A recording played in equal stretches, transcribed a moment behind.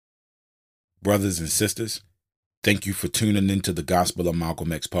Brothers and sisters, thank you for tuning into the Gospel of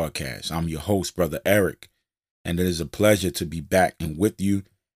Malcolm X podcast. I'm your host, Brother Eric, and it is a pleasure to be back and with you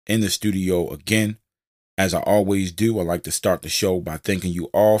in the studio again. As I always do, I like to start the show by thanking you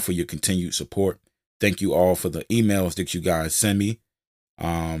all for your continued support. Thank you all for the emails that you guys send me.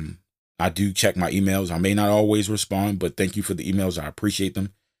 I do check my emails. I may not always respond, but thank you for the emails. I appreciate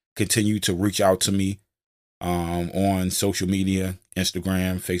them. Continue to reach out to me on social media,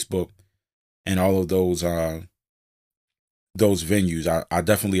 Instagram, Facebook, and all of those venues. I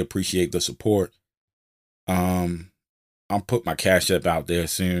definitely appreciate the support. I'll put my Cash App out there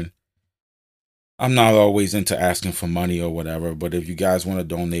soon. I'm not always into asking for money or whatever, but if you guys want to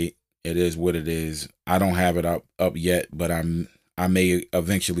donate, it is what it is. I don't have it up yet, but I may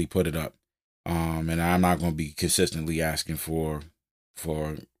eventually put it up. And I'm not going to be consistently asking for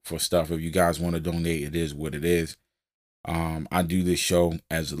stuff. If you guys want to donate, it is what it is. I do this show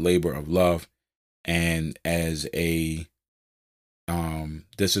as a labor of love, and as a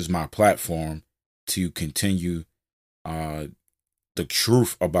this is my platform to continue the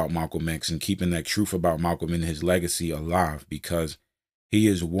truth about Malcolm X and keeping that truth about Malcolm and his legacy alive, because he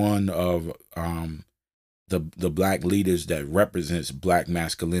is one of the black leaders that represents black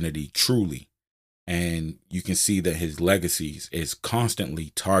masculinity truly. And you can see that his legacies is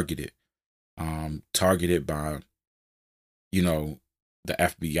constantly targeted by, the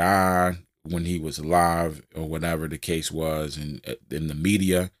FBI when he was alive, or whatever the case was, and in the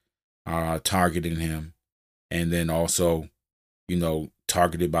media targeting him, and then also,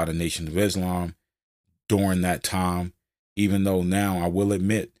 targeted by the Nation of Islam during that time. Even though now I will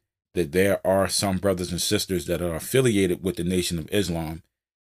admit that there are some brothers and sisters that are affiliated with the Nation of Islam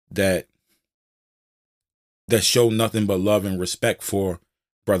that show nothing but love and respect for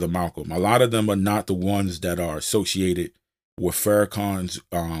Brother Malcolm. A lot of them are not the ones that are associated with Farrakhan's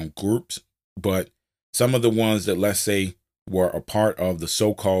groups, but some of the ones that, let's say, were a part of the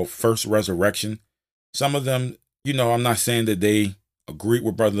so-called First Resurrection, some of them, I'm not saying that they agreed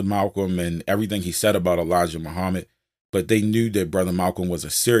with Brother Malcolm and everything he said about Elijah Muhammad, but they knew that Brother Malcolm was a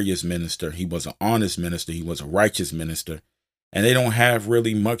serious minister. He was an honest minister. He was a righteous minister. And they don't have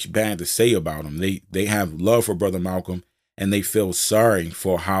really much bad to say about him. They have love for Brother Malcolm, and they feel sorry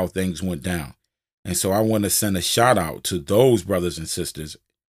for how things went down. And so I want to send a shout out to those brothers and sisters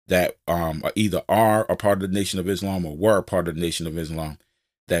that either are a part of the Nation of Islam or were a part of the Nation of Islam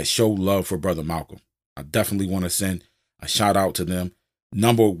that show love for Brother Malcolm. I definitely want to send a shout out to them.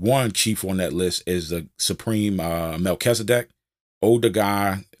 Number one chief on that list is the Supreme Melchizedek, older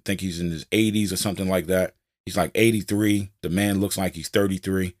guy. I think he's in his 80s or something like that. He's like 83. The man looks like he's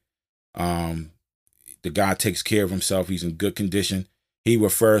 33. The guy takes care of himself. He's in good condition. He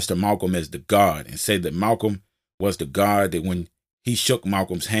refers to Malcolm as the God and said that Malcolm was the God that when he shook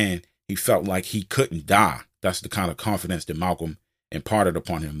Malcolm's hand, he felt like he couldn't die. That's the kind of confidence that Malcolm imparted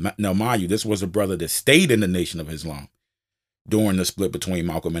upon him. Now, mind you, this was a brother that stayed in the Nation of Islam during the split between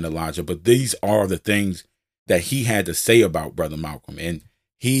Malcolm and Elijah. But these are the things that he had to say about Brother Malcolm. And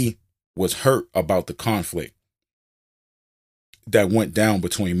he was hurt about the conflict that went down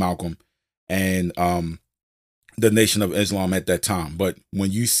between Malcolm and the Nation of Islam at that time. But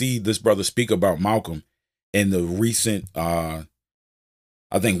when you see this brother speak about Malcolm in the recent, I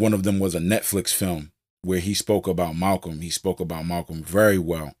think one of them was a Netflix film where he spoke about Malcolm. He spoke about Malcolm very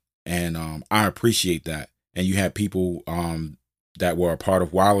well. And I appreciate that. And you had people that were a part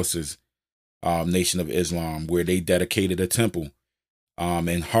of Wallace's Nation of Islam, where they dedicated a temple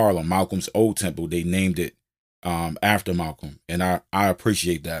in Harlem, Malcolm's old temple. They named it after Malcolm, and I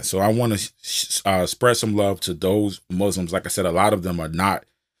appreciate that. So I want to spread some love to those Muslims. Like I said, a lot of them are not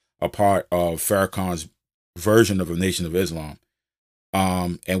a part of Farrakhan's version of a Nation of Islam,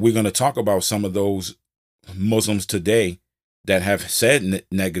 and we're going to talk about some of those Muslims today that have said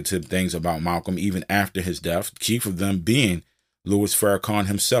negative things about Malcolm even after his death, chief of them being Louis Farrakhan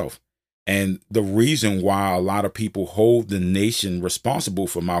himself. And the reason why a lot of people hold the nation responsible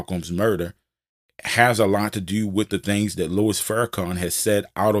for Malcolm's murder has a lot to do with the things that Louis Farrakhan has said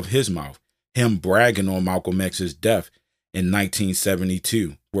out of his mouth. Him bragging on Malcolm X's death in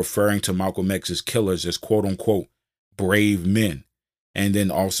 1972, referring to Malcolm X's killers as quote unquote brave men. And then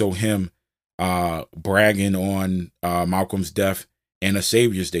also him bragging on Malcolm's death in a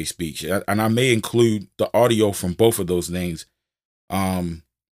Savior's Day speech. And I may include the audio from both of those names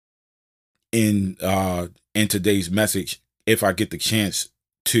in today's message if I get the chance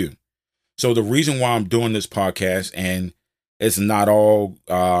to. So the reason why I'm doing this podcast, and it's not all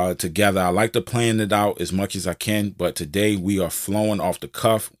together, I like to plan it out as much as I can, but today we are flowing off the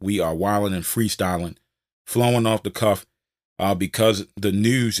cuff. We are wilding and freestyling, flowing off the cuff because the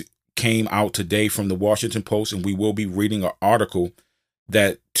news came out today from the Washington Post, and we will be reading an article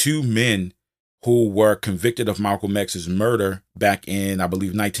that two men who were convicted of Malcolm X's murder back in, I believe,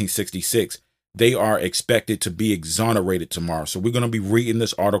 1966, they are expected to be exonerated tomorrow. So we're going to be reading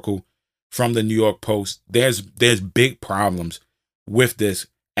this article from the New York Post. There's big problems with this.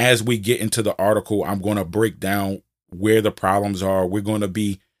 As we get into the article, I'm going to break down where the problems are. We're going to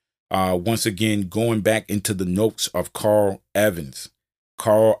be, once again, going back into the notes of Carl Evans.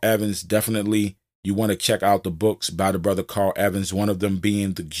 Carl Evans, definitely, you want to check out the books by the brother Carl Evans, one of them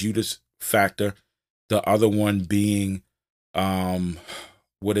being The Judas Factor, the other one being,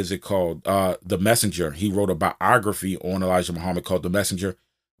 what is it called? The Messenger. He wrote a biography on Elijah Muhammad called The Messenger.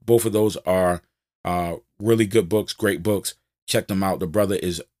 Both of those are really good books, great books. Check them out. The brother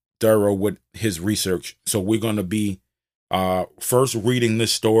is thorough with his research. So we're going to be first reading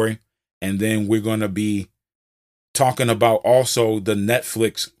this story, and then we're going to be talking about also the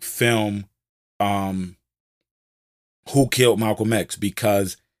Netflix film Who Killed Malcolm X,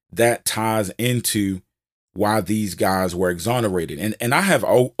 because that ties into why these guys were exonerated. And I have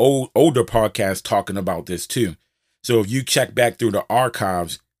older podcasts talking about this too. So if you check back through the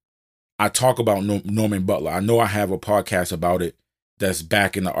archives, I talk about Norman Butler. I know I have a podcast about it that's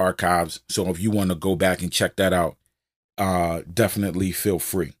back in the archives. So if you want to go back and check that out, definitely feel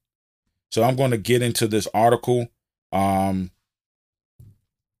free. So I'm going to get into this article.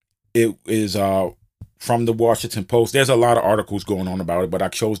 It is from the Washington Post. There's a lot of articles going on about it, but I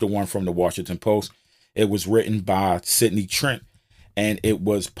chose the one from the Washington Post. It was written by Sidney Trent, and it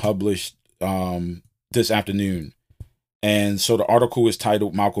was published this afternoon. And so the article is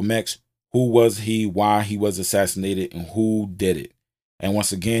titled Malcolm X, Who Was He, Why He Was Assassinated, and Who Did It? And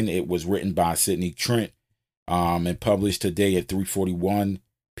once again, it was written by Sidney Trent and published today at 3:41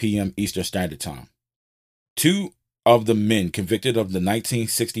 p.m. Eastern Standard Time. Two of the men convicted of the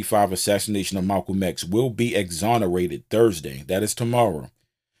 1965 assassination of Malcolm X will be exonerated Thursday, that is tomorrow,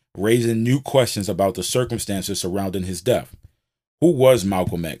 raising new questions about the circumstances surrounding his death. Who was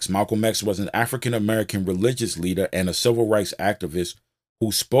Malcolm X? Malcolm X was an African-American religious leader and a civil rights activist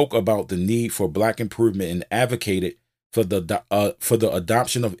who spoke about the need for black improvement and advocated for the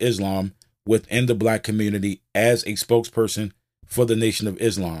adoption of Islam within the black community as a spokesperson for the Nation of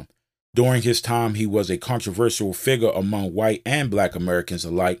Islam. During his time, he was a controversial figure among white and black Americans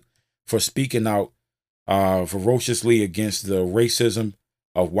alike for speaking out ferociously against the racism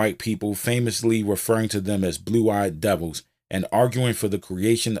of white people, famously referring to them as blue-eyed devils and arguing for the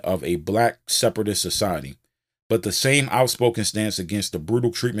creation of a black separatist society. But the same outspoken stance against the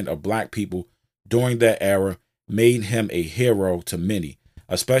brutal treatment of black people during that era made him a hero to many,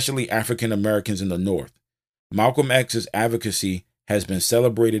 especially African Americans in the North. Malcolm X's advocacy has been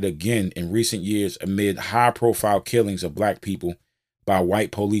celebrated again in recent years amid high-profile killings of black people by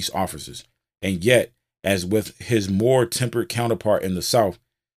white police officers. And yet, as with his more tempered counterpart in the South,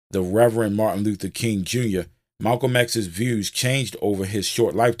 the Reverend Martin Luther King Jr., Malcolm X's views changed over his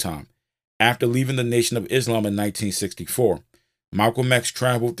short lifetime. After leaving the Nation of Islam in 1964, Malcolm X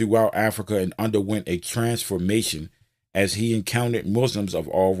traveled throughout Africa and underwent a transformation as he encountered Muslims of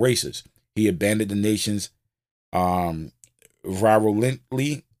all races. He abandoned the nation's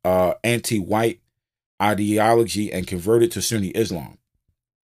virulently anti-white ideology and converted to Sunni Islam.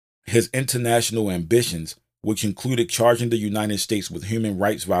 His international ambitions, which included charging the United States with human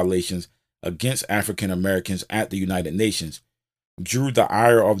rights violations against African Americans at the United Nations, drew the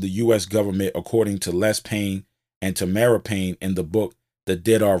ire of the U.S. government, according to Les Payne and Tamara Payne in the book The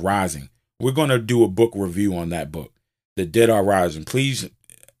Dead Are Rising. We're going to do a book review on that book, The Dead Are Rising. Please,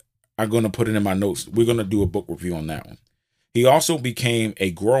 I'm going to put it in my notes. We're going to do a book review on that one. He also became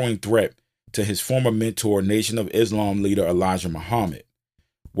a growing threat to his former mentor, Nation of Islam leader Elijah Muhammad.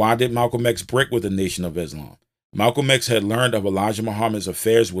 Why did Malcolm X break with the Nation of Islam? Malcolm X had learned of Elijah Muhammad's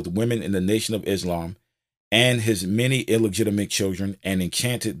affairs with women in the Nation of Islam and his many illegitimate children, and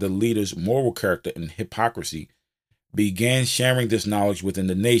enchanted the leader's moral character and hypocrisy, began sharing this knowledge within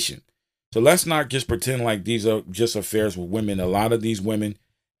the nation. So let's not just pretend like these are just affairs with women. A lot of these women,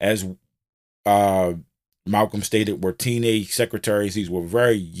 as Malcolm stated, were teenage secretaries. These were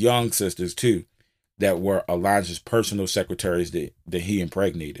very young sisters too, that were Elijah's personal secretaries that he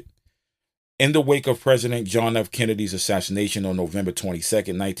impregnated. In the wake of President John F. Kennedy's assassination on November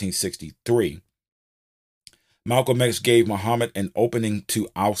 22nd, 1963, Malcolm X gave Muhammad an opening to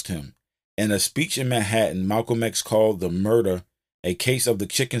oust him. In a speech in Manhattan, Malcolm X called the murder a case of the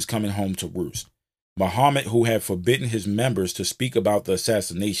chickens coming home to roost. Muhammad, who had forbidden his members to speak about the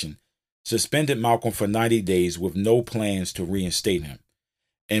assassination, suspended Malcolm for 90 days with no plans to reinstate him.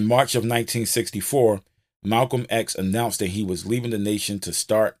 In March of 1964, Malcolm X announced that he was leaving the nation to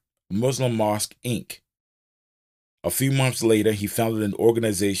start Muslim Mosque, Inc. A few months later, he founded an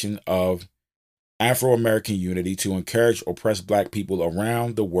organization of Afro-American unity to encourage oppressed black people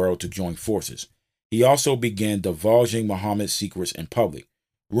around the world to join forces. He also began divulging Muhammad's secrets in public.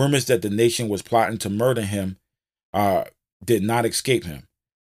 Rumors that the nation was plotting to murder him did not escape him.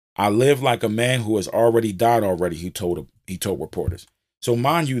 I live like a man who has already died already, he told reporters. So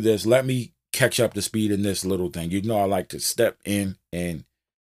mind you this, let me catch up to speed in this little thing. You know I like to step in and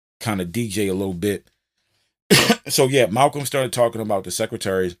kind of DJ a little bit. So yeah, Malcolm started talking about the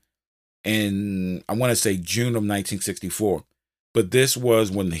secretaries in, I want to say, June of 1964. But this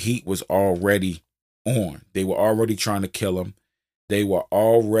was when the heat was already on. They were already trying to kill him. They were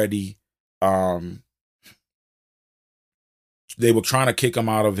already they were trying to kick him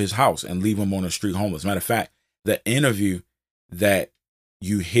out of his house and leave him on the street homeless. Matter of fact, the interview that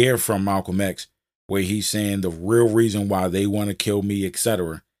you hear from Malcolm X, where he's saying the real reason why they want to kill me,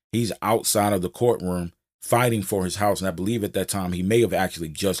 etc., he's outside of the courtroom fighting for his house. And I believe at that time he may have actually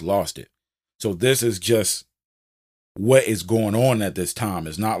just lost it. So this is just what is going on at this time.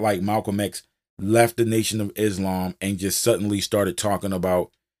 It's not like Malcolm X left the Nation of Islam and just suddenly started talking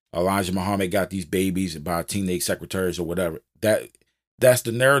about Elijah Muhammad got these babies by teenage secretaries or whatever. That's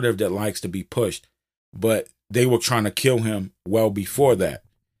the narrative that likes to be pushed. But they were trying to kill him well before that,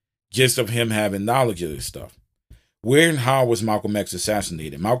 just of him having knowledge of this stuff. Where and how was Malcolm X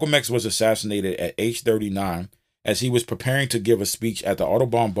assassinated? Malcolm X was assassinated at age 39 as he was preparing to give a speech at the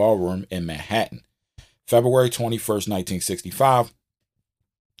Audubon Ballroom in Manhattan, February 21st, 1965.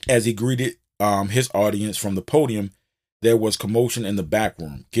 As he greeted his audience from the podium, there was commotion in the back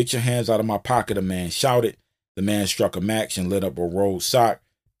room. "Get your hands out of my pocket," a man shouted. The man struck a match and lit up a rolled sock,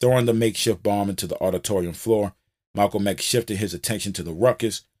 throwing the makeshift bomb into the auditorium floor. Malcolm X shifted his attention to the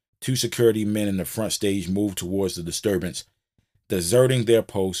ruckus. Two security men in the front stage moved towards the disturbance. Deserting their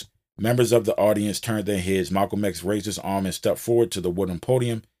posts, members of the audience turned their heads. Malcolm X raised his arm and stepped forward to the wooden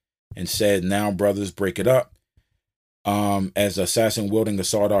podium and said, "Now, brothers, break it up." As the assassin wielding a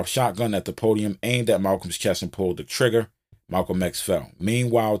sawed-off shotgun at the podium aimed at Malcolm's chest and pulled the trigger, Malcolm X fell.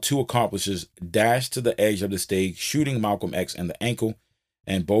 Meanwhile, two accomplices dashed to the edge of the stage, shooting Malcolm X in the ankle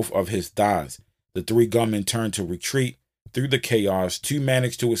and both of his thighs. The three gunmen turned to retreat. Through the chaos, two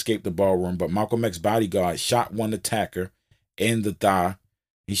managed to escape the ballroom, but Malcolm X's bodyguard shot one attacker in the thigh.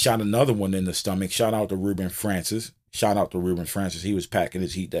 He shot another one in the stomach. Shout out to Reuben Francis. He was packing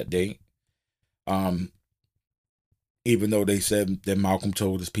his heat that day. Even though they said that Malcolm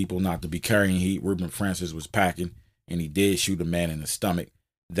told his people not to be carrying heat, Reuben Francis was packing, and he did shoot a man in the stomach.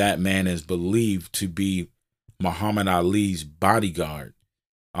 That man is believed to be Muhammad Ali's bodyguard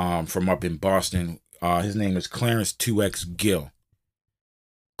from up in Boston. His name is Clarence 2X Gill.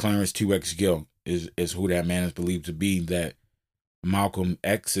 Clarence 2X Gill is who that man is believed to be, that Malcolm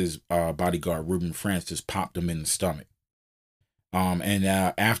X's bodyguard, Reuben Francis, popped him in the stomach. And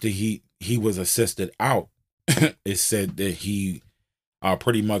after he was assisted out, it said that he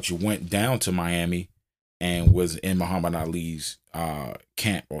pretty much went down to Miami and was in Muhammad Ali's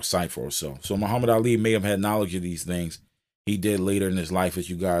camp or cipher or so. So Muhammad Ali may have had knowledge of these things. He did later in his life, as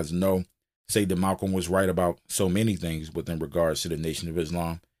you guys know, say that Malcolm was right about so many things within regards to the Nation of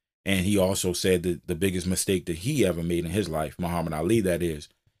Islam. And he also said that the biggest mistake that he ever made in his life, Muhammad Ali that is,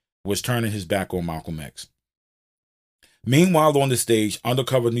 was turning his back on Malcolm X. Meanwhile, on the stage,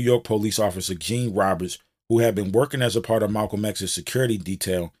 undercover New York police officer Gene Roberts, who had been working as a part of Malcolm X's security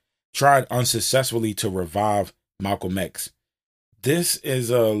detail, tried unsuccessfully to revive Malcolm X. This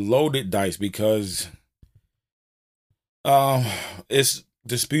is a loaded dice because it's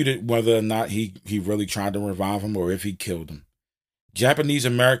disputed whether or not he really tried to revive him or if he killed him.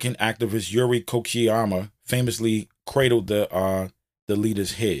 Japanese-American activist Yuri Kochiyama famously cradled the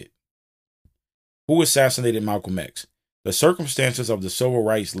leader's head. Who assassinated Malcolm X? The circumstances of the civil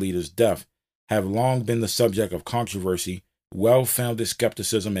rights leader's death have long been the subject of controversy, well-founded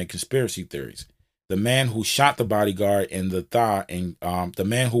skepticism, and conspiracy theories. The man who shot the bodyguard in the thigh and the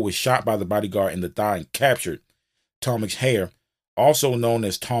man who was shot by the bodyguard in the thigh and captured, Thomas Hare, also known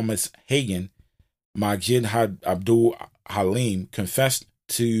as Thomas Hagen, Majid Abdul Halim, confessed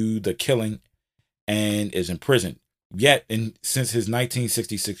to the killing and is imprisoned. Yet, since his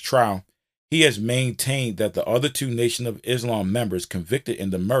 1966 trial, he has maintained that the other two Nation of Islam members convicted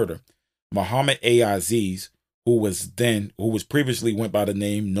in the murder, Muhammad A. Aziz, who was previously went by the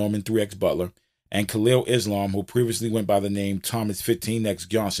name Norman 3X Butler, and Khalil Islam, who previously went by the name Thomas 15X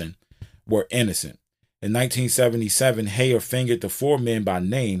Johnson, were innocent. In 1977, Hayer fingered the four men by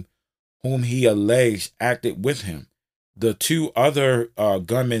name whom he alleged acted with him, the two other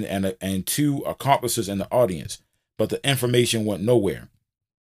gunmen and two accomplices in the audience, but the information went nowhere.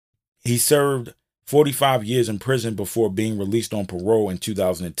 He served 45 years in prison before being released on parole in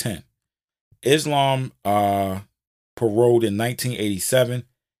 2010. Islam paroled in 1987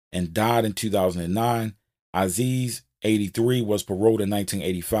 and died in 2009. Aziz, 83, was paroled in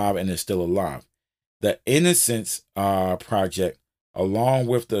 1985 and is still alive. The Innocence Project, along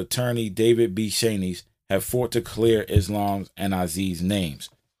with the attorney David B. Shaney's, have fought to clear Islam's and Aziz's names.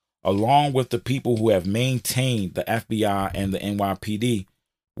 Along with the people who have maintained the FBI and the NYPD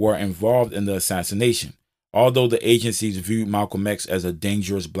were involved in the assassination. Although the agencies viewed Malcolm X as a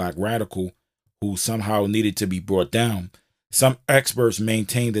dangerous black radical who somehow needed to be brought down, some experts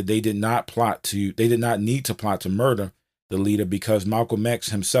maintain that they did not need to plot to murder the leader because Malcolm X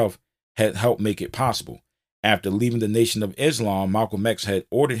himself had helped make it possible. After leaving the Nation of Islam, Malcolm X had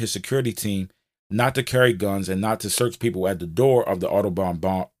ordered his security team not to carry guns and not to search people at the door of the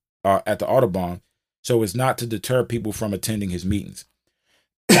Autobahn, so as not to deter people from attending his meetings.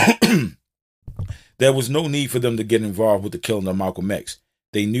 There was no need for them to get involved with the killing of Malcolm X.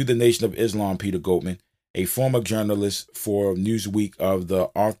 They knew the Nation of Islam. Peter Goldman, a former journalist for Newsweek of the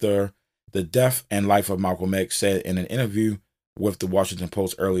author The Death and Life of Malcolm X, said in an interview with the Washington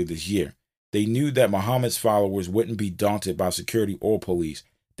Post earlier this year. They knew that Muhammad's followers wouldn't be daunted by security or police.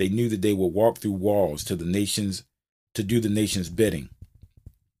 They knew that they would walk through walls to do the nation's bidding.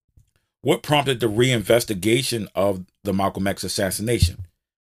 What prompted the reinvestigation of the Malcolm X assassination?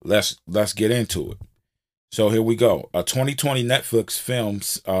 Let's get into it. So here we go. A 2020 Netflix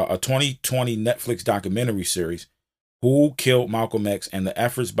documentary series, Who Killed Malcolm X, and the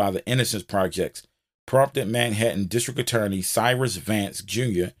efforts by the Innocence Project prompted Manhattan District Attorney Cyrus Vance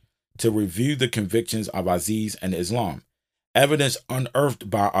Jr. to review the convictions of Aziz and Islam. Evidence unearthed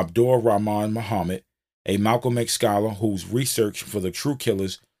by Abdul Rahman Muhammad, a Malcolm X scholar whose research for the true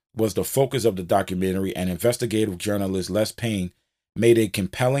killers was the focus of the documentary, and investigative journalist Les Payne made a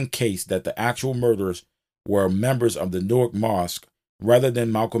compelling case that the actual murderers were members of the Newark Mosque rather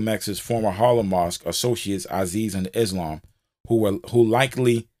than Malcolm X's former Harlem Mosque associates Aziz and Islam, who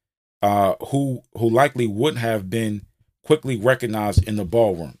likely would have been quickly recognized in the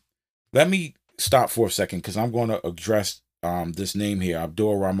ballroom. Let me stop for a second because I'm going to address this name here,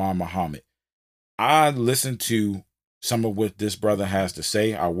 Abdul Rahman Muhammad. I listened to some of what this brother has to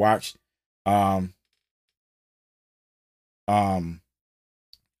say. I watched the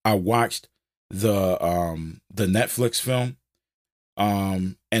Netflix film,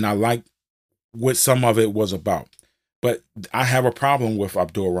 and I liked what some of it was about. But I have a problem with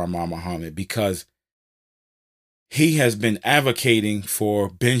Abdul Rahman Muhammad because he has been advocating for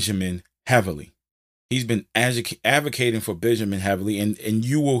Benjamin heavily. He's been advocating for Benjamin heavily, and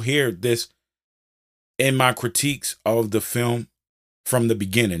you will hear this in my critiques of the film from the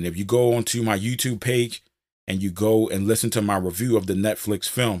beginning. If you go onto my YouTube page and you go and listen to my review of the Netflix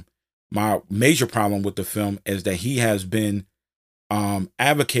film, my major problem with the film is that he has been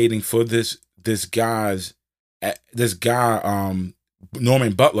advocating for this guy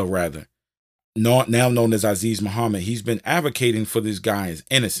Norman Butler, rather, now known as Aziz Muhammad. He's been advocating for this guy as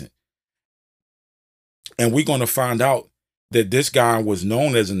innocent. And we're going to find out that this guy was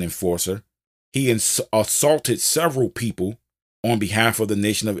known as an enforcer. He assaulted several people on behalf of the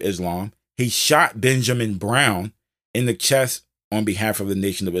Nation of Islam. He shot Benjamin Brown in the chest on behalf of the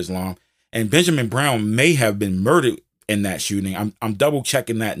Nation of Islam. And Benjamin Brown may have been murdered in that shooting. I'm double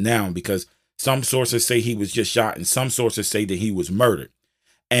checking that now because some sources say he was just shot and some sources say that he was murdered.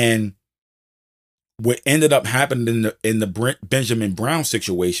 And what ended up happening in the Benjamin Brown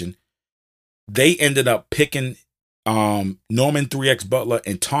situation, they ended up picking Norman 3X Butler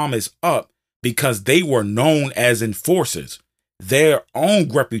and Thomas up because they were known as enforcers. Their own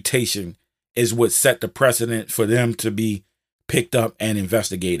reputation is what set the precedent for them to be picked up and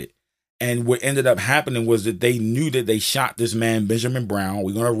investigated. And what ended up happening was that they knew that they shot this man, Benjamin Brown.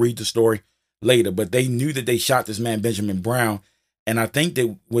 We're going to read the story later, but they knew that they shot this man, Benjamin Brown. And I think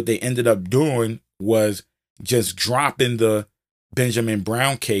that what they ended up doing was just dropping the Benjamin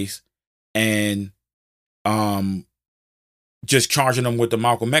Brown case and just charging them with the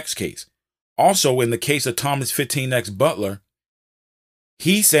Malcolm X case. Also, in the case of Thomas 15X Butler,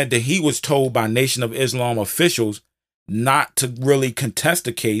 he said that he was told by Nation of Islam officials not to really contest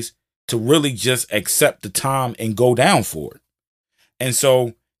the case, to really just accept the time and go down for it. And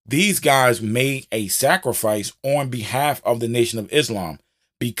so these guys made a sacrifice on behalf of the Nation of Islam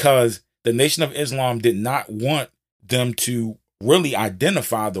because the Nation of Islam did not want them to really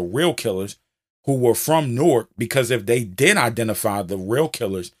identify the real killers who were from Newark, because if they did identify the real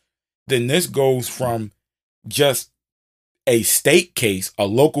killers, then this goes from just a state case, a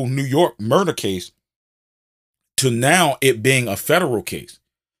local New York murder case, to now it being a federal case.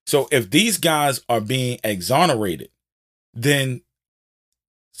 So if these guys are being exonerated, then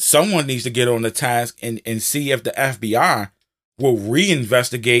someone needs to get on the task and see if the FBI will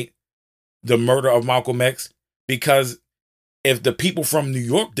reinvestigate the murder of Malcolm X. Because if the people from New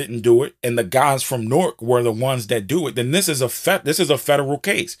York didn't do it and the guys from Newark were the ones that do it, then this is a federal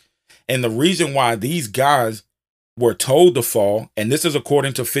case. And the reason why these guys were told to fall, and this is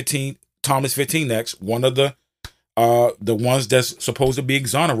according to Thomas 15X, one of the ones that's supposed to be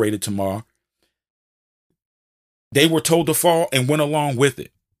exonerated tomorrow. They were told to fall and went along with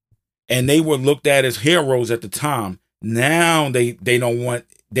it. And they were looked at as heroes at the time. Now they didn't want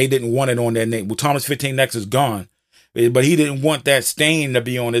it on their name. Well, Thomas 15X is gone, but he didn't want that stain to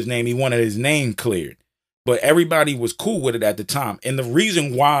be on his name. He wanted his name cleared. But everybody was cool with it at the time. And the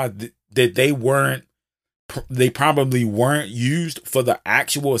reason why that they probably weren't used for the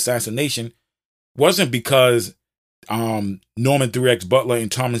actual assassination wasn't because Norman 3X Butler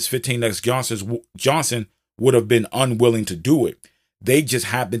and Thomas 15X Johnson would have been unwilling to do it. They just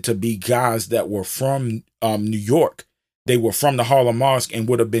happened to be guys that were from New York. They were from the Harlem Mosque and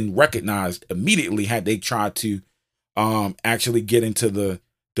would have been recognized immediately had they tried to actually get into the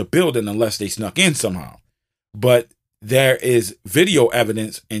building, unless they snuck in somehow. But there is video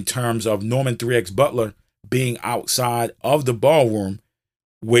evidence in terms of Norman 3X Butler being outside of the ballroom,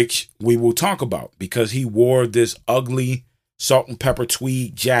 which we will talk about, because he wore this ugly salt and pepper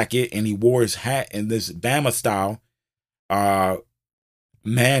tweed jacket and he wore his hat in this Bama style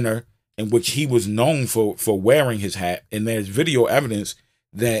manner in which he was known for wearing his hat. And there's video evidence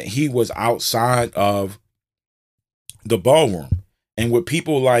that he was outside of the ballroom. And what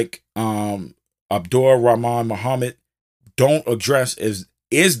people like Abdul Rahman Muhammad don't address is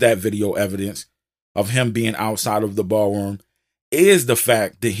that video evidence of him being outside of the ballroom is the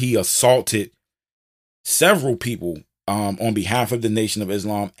fact that he assaulted several people on behalf of the Nation of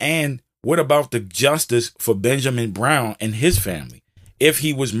Islam. And what about the justice for Benjamin Brown and his family? If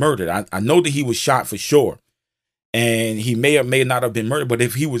he was murdered, I know that he was shot for sure, and he may or may not have been murdered, but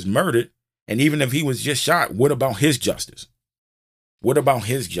if he was murdered, and even if he was just shot, what about his justice? What about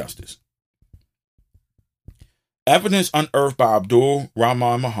his justice? Evidence unearthed by Abdul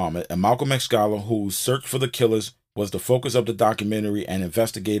Rahman Muhammad, a Malcolm X scholar whose search for the killers was the focus of the documentary, and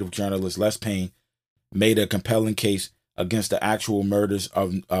investigative journalist Les Payne made a compelling case against the actual murders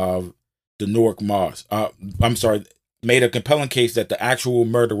of the Newark Mosque. Made a compelling case that the actual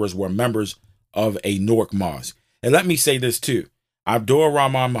murderers were members of a Newark Mosque. And let me say this too. Abdul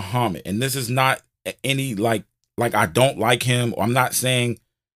Rahman Muhammad, and this is not any like I don't like him, or I'm not saying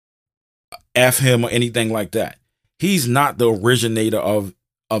F him or anything like that. He's not the originator of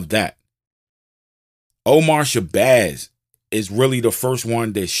that. Omar Shabazz is really the first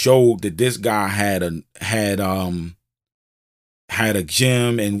one that showed that this guy had a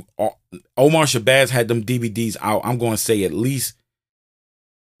gym, and Omar Shabazz had them DVDs out. I'm going to say at least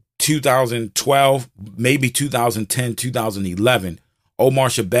 2012, maybe 2010, 2011. Omar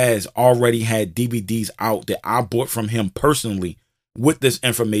Shabazz already had DVDs out that I bought from him personally with this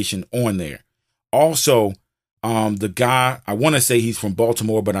information on there. Also, the guy, I want to say he's from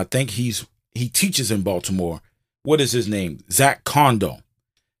Baltimore, but I think he teaches in Baltimore. What is his name? Zach Kondo.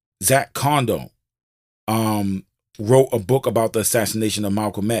 Zach Kondo wrote a book about the assassination of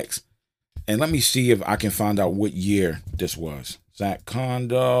Malcolm X. And let me see if I can find out what year this was. Zach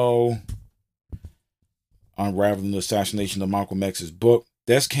Kondo, Unraveling the Assassination of Malcolm X's book.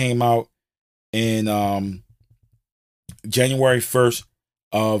 This came out in January 1st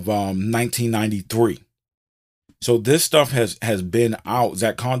of 1993. So this stuff has been out.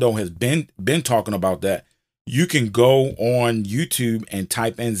 Zach Kondo has been talking about that. You can go on YouTube and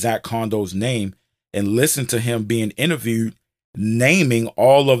type in Zach Kondo's name and listen to him being interviewed, naming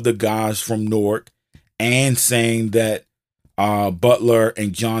all of the guys from Newark and saying that Butler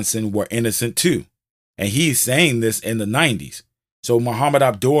and Johnson were innocent too. And he's saying this in the 90s. So Muhammad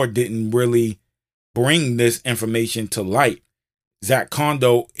Abdur didn't really bring this information to light. Zach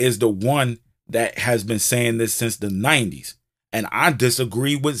Kondo is the one that has been saying this since the 90s. And I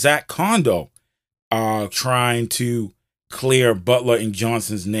disagree with Zach Kondo trying to clear Butler and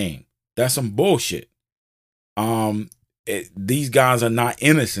Johnson's name. That's some bullshit. These guys are not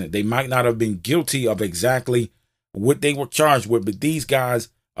innocent. They might not have been guilty of exactly what they were charged with, but these guys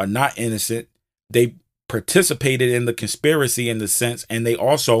are not innocent. They participated in the conspiracy in the sense, and they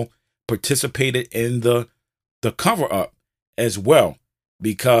also participated in the cover-up as well,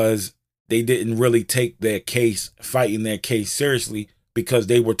 because they didn't really take fighting their case seriously, because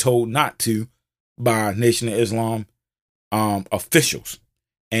they were told not to by Nation of Islam officials.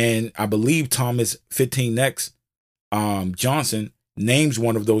 And I believe Thomas 15X Johnson names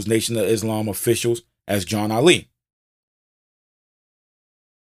one of those Nation of Islam officials as John Ali.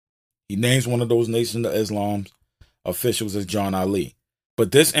 He names one of those Nation of Islam officials as John Ali.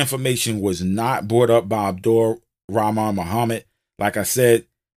 But this information was not brought up by Abdul Rahman Muhammad. Like I said,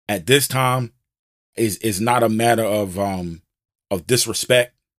 at this time, is not a matter of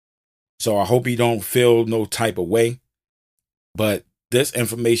disrespect. So I hope he don't feel no type of way. But this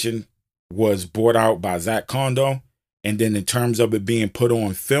information was brought out by Zach Kondo. And then in terms of it being put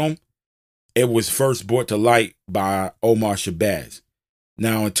on film, it was first brought to light by Omar Shabazz.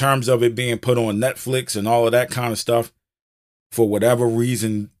 Now, in terms of it being put on Netflix and all of that kind of stuff, for whatever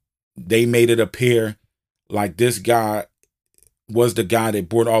reason, they made it appear like this guy was the guy that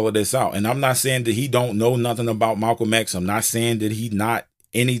brought all of this out. And I'm not saying that he don't know nothing about Malcolm X. I'm not saying that he not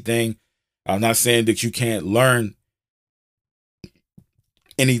anything. I'm not saying that you can't learn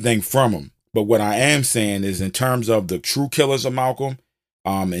anything from him. But what I am saying is, in terms of the true killers of Malcolm,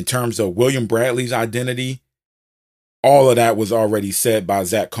 in terms of William Bradley's identity, all of that was already said by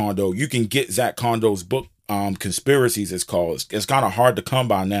Zach Kondo. You can get Zach Kondo's book, Conspiracies, it's called. It's kind of hard to come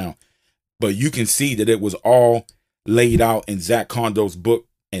by now, but you can see that it was all laid out in Zach Kondo's book,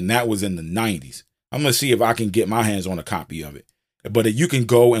 and that was in the 90s. I'm going to see if I can get my hands on a copy of it. But you can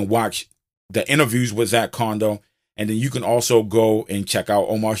go and watch the interviews with Zach Kondo, and then you can also go and check out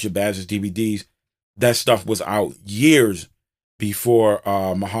Omar Shabazz's DVDs. That stuff was out years before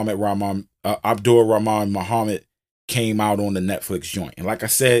Abdul Rahman Muhammad came out on the Netflix joint. And like I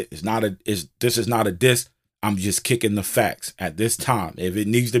said, this is not a diss. I'm just kicking the facts at this time. If it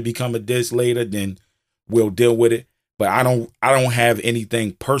needs to become a diss later, then we'll deal with it. But I don't have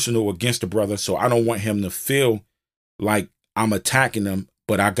anything personal against the brother, so I don't want him to feel like I'm attacking him,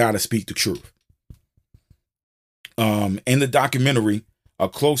 but I gotta speak the truth. In the documentary, a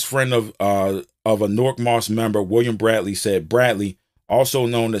close friend of a Newark Moss member, William Bradley, said Bradley, also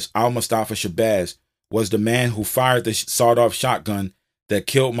known as Al-Mustafa Shabazz, was the man who fired the sawed-off shotgun that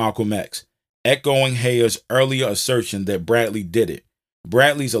killed Malcolm X, echoing Hayer's earlier assertion that Bradley did it.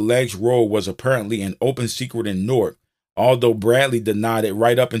 Bradley's alleged role was apparently an open secret in Newark, although Bradley denied it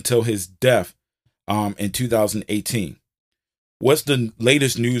right up until his death in 2018. What's the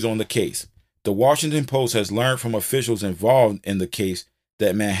latest news on the case? The Washington Post has learned from officials involved in the case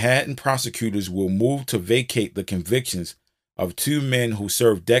that Manhattan prosecutors will move to vacate the convictions of two men who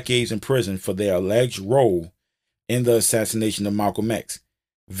served decades in prison for their alleged role in the assassination of Malcolm X.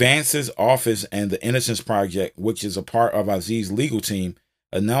 Vance's office and the Innocence Project, which is a part of Aziz's legal team,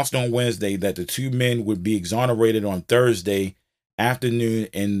 announced on Wednesday that the two men would be exonerated on Thursday afternoon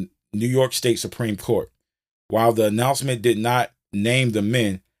in New York State Supreme Court. While the announcement did not name the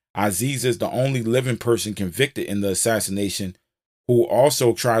men, Aziz is the only living person convicted in the assassination who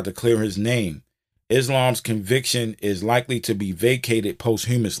also tried to clear his name. Islam's conviction is likely to be vacated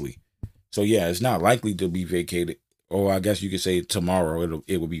posthumously. So yeah, it's not likely to be vacated. Or I guess you could say tomorrow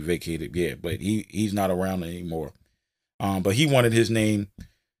it will be vacated. Yeah, but he's not around anymore. But he wanted his name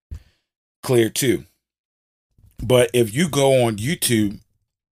cleared too. But if you go on YouTube,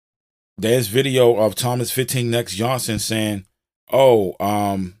 there's video of Thomas 15 Next Johnson saying,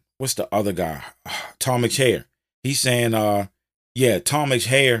 what's the other guy? Thomas Hare. He's saying, Thomas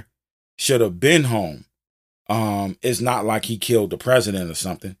Hare should have been home. It's not like he killed the president or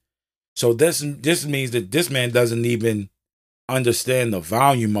something. So this means that this man doesn't even understand the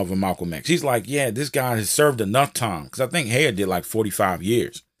volume of a Malcolm X. He's like, yeah, this guy has served enough time. Because I think Hare did like 45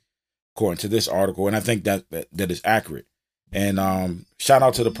 years, according to this article. And I think that is accurate. And shout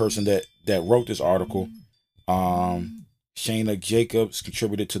out to the person that wrote this article. Shayna Jacobs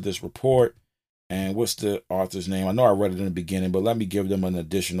contributed to this report. And what's the author's name? I know I read it in the beginning, but let me give them an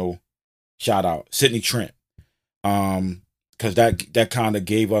additional shout out. Sidney Trent. Because that kind of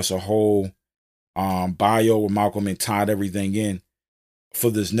gave us a whole bio with Malcolm and tied everything in for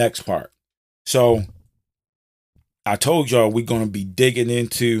this next part. So I told y'all we're going to be digging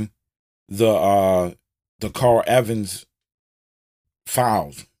into the Carl Evans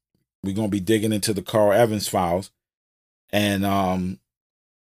files. We're going to be digging into the Carl Evans files. And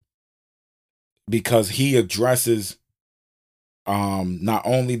because he addresses not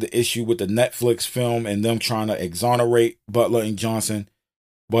only the issue with the Netflix film and them trying to exonerate Butler and Johnson,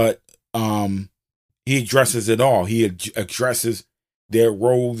 but he addresses it all. He addresses their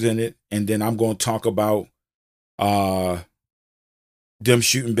roles in it. And then I'm going to talk about them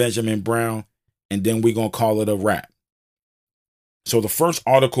shooting Benjamin Brown, and then we're going to call it a wrap. So the first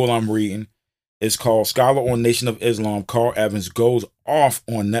article I'm reading is called Scholar on Nation of Islam, Carl Evans Goes Off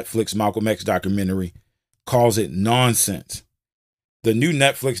on Netflix Malcolm X Documentary, calls it nonsense. The new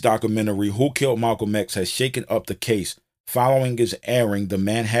Netflix documentary, Who Killed Malcolm X, has shaken up the case Following its airing, the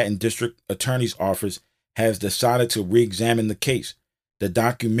Manhattan District Attorney's Office has decided to re-examine the case. The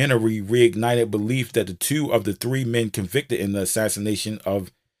documentary reignited belief that two of the three men convicted in the assassination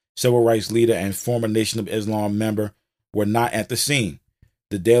of civil rights leader and former Nation of Islam member were not at the scene.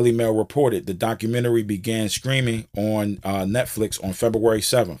 The Daily Mail reported the documentary began streaming on Netflix on February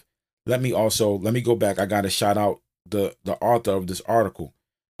 7th. Let me go back. I got to shout out the author of this article,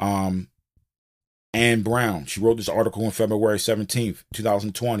 Ann Brown. She wrote this article on February 17th,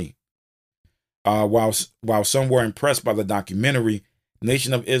 2020. While some were impressed by the documentary,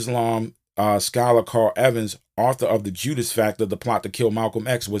 Nation of Islam scholar Carl Evans, author of The Judas Factor, The Plot to Kill Malcolm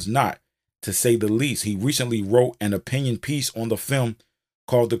X, was not, to say the least. He recently wrote an opinion piece on the film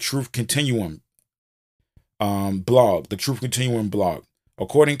called The Truth Continuum blog.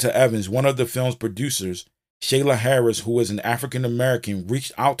 According to Evans, one of the film's producers, Shayla Harris, who is an African American,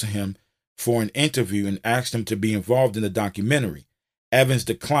 reached out to him for an interview and asked him to be involved in the documentary. Evans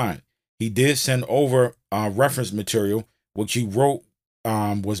declined. He did send over reference material, which he wrote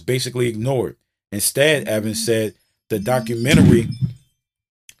was basically ignored. Instead, Evans said the documentary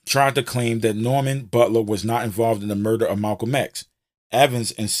tried to claim that Norman Butler was not involved in the murder of Malcolm X.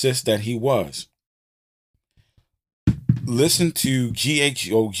 Evans insists that he was. Listen to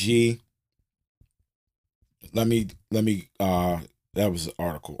GHOG. That was the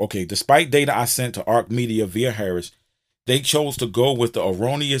article. Okay, despite data I sent to ARC Media via Harris, they chose to go with the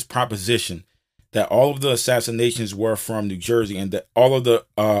erroneous proposition that all of the assassinations were from New Jersey and that all of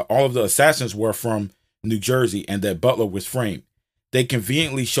the assassins were from New Jersey and that Butler was framed. They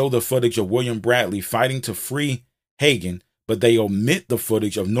conveniently show the footage of William Bradley fighting to free Hagen, but they omit the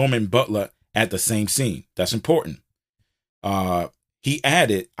footage of Norman Butler at the same scene. That's important. He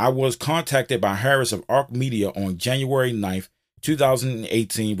added, I was contacted by Harris of ARC Media on January 9th,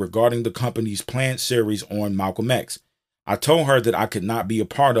 2018 regarding the company's planned series on Malcolm X. I told her that I could not be a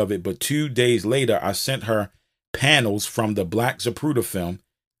part of it, but 2 days later, I sent her panels from the Black Zapruder film,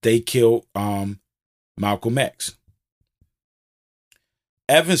 They Killed Malcolm X.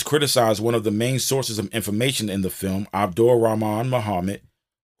 Evans criticized one of the main sources of information in the film, Abdul Rahman Muhammad,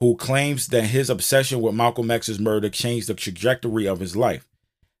 who claims that his obsession with Malcolm X's murder changed the trajectory of his life.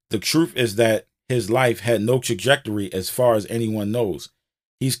 The truth is that his life had no trajectory as far as anyone knows.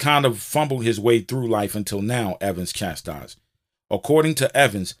 He's kind of fumbled his way through life until now, Evans chastised. According to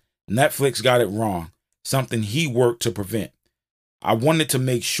Evans, Netflix got it wrong, something he worked to prevent. I wanted to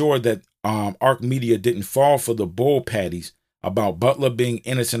make sure that ARC Media didn't fall for the bull patties about Butler being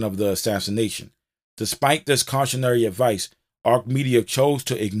innocent of the assassination. Despite this cautionary advice, ARC Media chose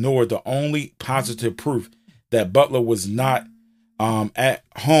to ignore the only positive proof that Butler was not at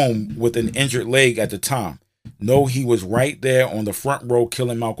home with an injured leg at the time. No, he was right there on the front row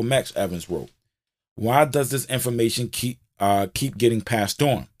killing Malcolm X, Evans wrote. Why does this information keep getting passed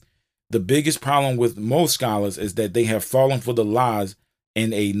on? The biggest problem with most scholars is that they have fallen for the lies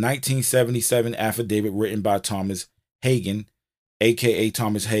in a 1977 affidavit written by Thomas Hagen, a.k.a.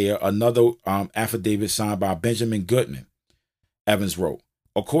 Thomas Hayer, another affidavit signed by Benjamin Goodman, Evans wrote.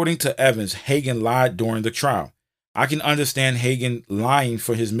 According to Evans, Hagen lied during the trial. I can understand Hagen lying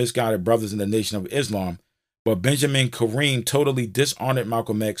for his misguided brothers in the Nation of Islam, but Benjamin Kareem totally dishonored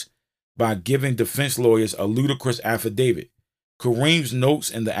Malcolm X by giving defense lawyers a ludicrous affidavit. Kareem's notes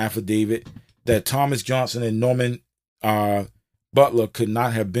in the affidavit that Thomas Johnson and Norman Butler could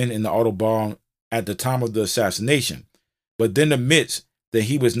not have been in the Autobahn at the time of the assassination, but then admits that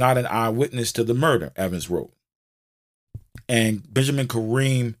he was not an eyewitness to the murder, Evans wrote. And Benjamin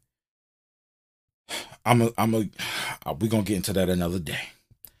Kareem, we're going to get into that another day.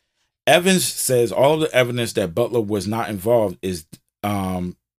 Evans says all of the evidence that Butler was not involved is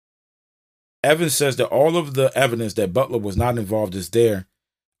Evans says that all of the evidence that Butler was not involved is there,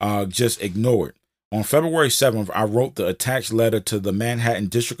 just ignored. On February 7th, I wrote the attached letter to the Manhattan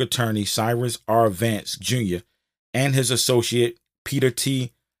District Attorney Cyrus R. Vance Jr. and his associate Peter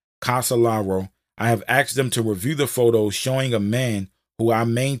T. Casolaro. I have asked them to review the photos showing a man who I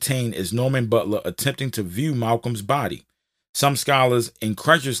maintain is Norman Butler attempting to view Malcolm's body. Some scholars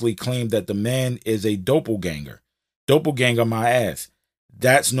incredulously claim that the man is a doppelganger. Doppelganger my ass.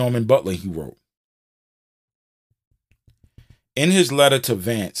 That's Norman Butler, he wrote. In his letter to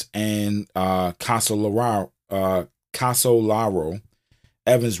Vance and Casolaro,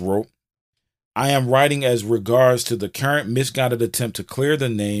 Evans wrote, I am writing as regards to the current misguided attempt to clear the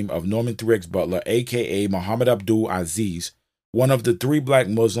name of Norman 3X Butler, a.k.a. Muhammad Abdul Aziz, one of the 3 black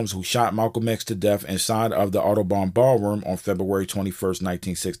Muslims who shot Malcolm X to death inside of the Autobahn Ballroom on February 21st,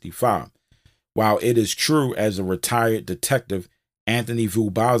 1965. While it is true, as a retired detective, Anthony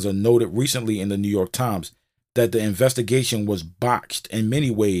Vubaza noted recently in the New York Times, that the investigation was botched in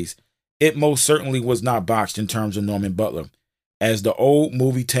many ways, it most certainly was not botched in terms of Norman Butler. As the old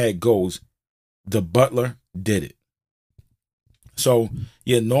movie tag goes, the Butler did it. So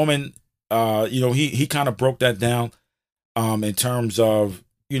yeah, Norman, he kind of broke that down in terms of,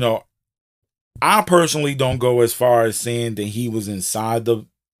 I personally don't go as far as saying that he was inside the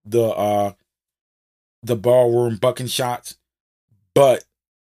ballroom bucking shots, but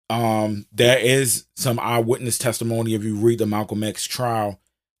there is some eyewitness testimony if you read the Malcolm X trial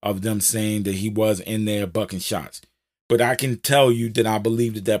of them saying that he was in there bucking shots. But I can tell you that I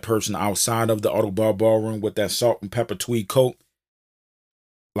believe that person outside of the Autobahn ballroom with that salt and pepper tweed coat,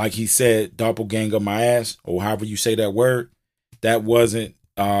 like he said, doppelganger my ass, or however you say that word, that wasn't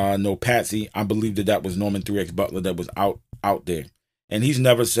no patsy. I believe that was Norman 3X Butler that was out there. And he's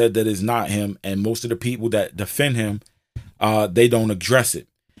never said that it's not him. And most of the people that defend him, they don't address it.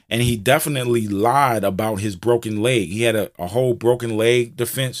 And he definitely lied about his broken leg. He had a whole broken leg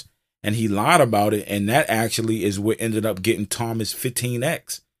defense, and he lied about it. And that actually is what ended up getting Thomas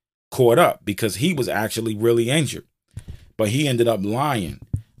 15X caught up, because he was actually really injured. But he ended up lying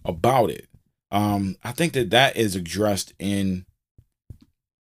about it. I think that is addressed in,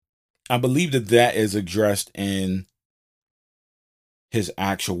 I believe that is addressed in his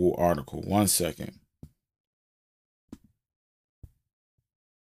actual article. One second.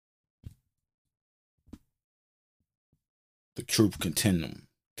 The Truth Continuum.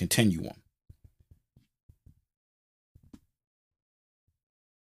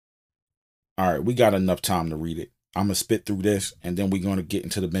 All right, we got enough time to read it. I'm going to spit through this, and then we're going to get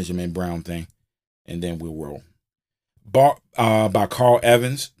into the Benjamin Brown thing, and then we'll roll. By Carl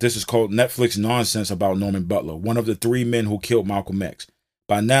Evans. This is called Netflix Nonsense About Norman Butler, one of the 3 men who killed Malcolm X.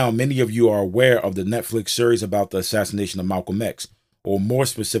 By now, many of you are aware of the Netflix series about the assassination of Malcolm X, or more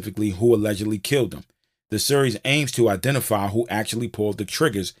specifically, who allegedly killed him. The series aims to identify who actually pulled the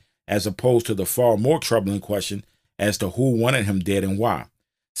triggers, as opposed to the far more troubling question as to who wanted him dead and why.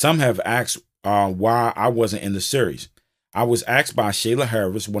 Some have asked why I wasn't in the series. I was asked by Shayla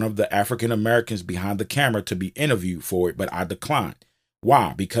Harris, one of the African Americans behind the camera, to be interviewed for it, but I declined.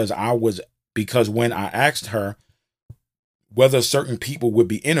 Why? Because when I asked her whether certain people would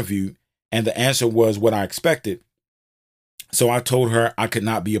be interviewed, and the answer was what I expected, so I told her I could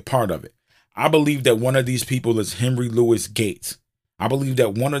not be a part of it. I believe that one of these people is Henry Louis Gates.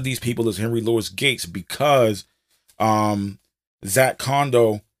 Because Zach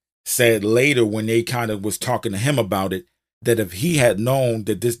Kondo said later, when they kind of was talking to him about it, that if he had known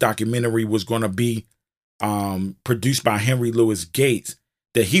that this documentary was going to be produced by Henry Louis Gates,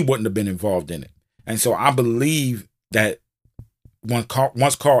 that he wouldn't have been involved in it. And so I believe that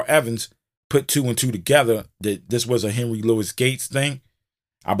once Carl Evans put 2 and 2 together, that this was a Henry Louis Gates thing,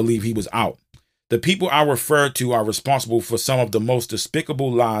 I believe he was out. The people I refer to are responsible for some of the most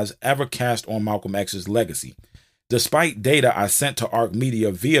despicable lies ever cast on Malcolm X's legacy. Despite data I sent to ARC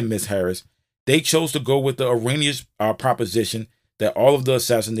Media via Ms. Harris, they chose to go with the erroneous proposition that all of the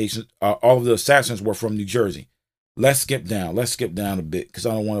assassins were from New Jersey. Let's skip down a bit, because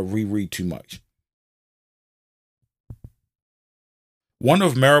I don't want to reread too much. One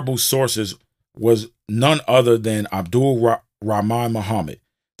of Marable's sources was none other than Abdul Rahman Muhammad,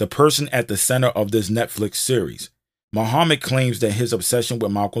 the person at the center of this Netflix series. Muhammad claims that his obsession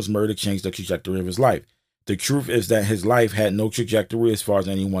with Malcolm's murder changed the trajectory of his life. The truth is that his life had no trajectory as far as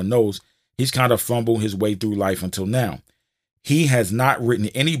anyone knows. He's kind of fumbled his way through life until now. He has not written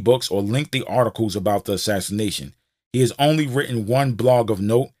any books or lengthy articles about the assassination. He has only written one blog of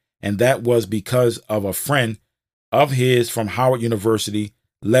note, and that was because of a friend of his from Howard University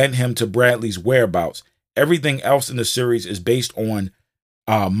led him to Bradley's whereabouts. Everything else in the series is based on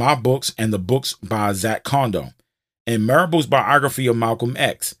my books and the books by Zach Kondo. In Marable's biography of Malcolm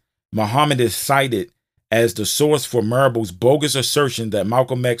X, Muhammad is cited as the source for Marable's bogus assertion that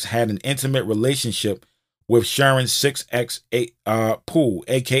Malcolm X had an intimate relationship with Sharon 6X Poole,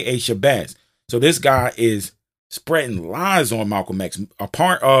 aka Shabazz. So this guy is spreading lies on Malcolm X. A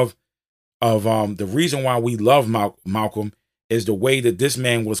part of the reason why we love Malcolm is the way that this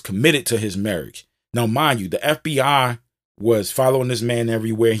man was committed to his marriage. Now, mind you, the FBI was following this man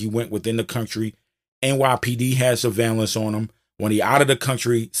everywhere he went within the country. NYPD had surveillance on him. When he out of the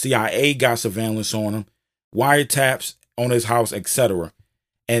country, CIA got surveillance on him, wiretaps on his house, etc.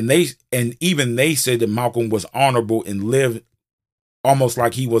 And even they said that Malcolm was honorable and lived almost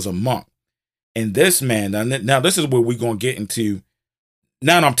like he was a monk. And this man, now this is where we're going to get into.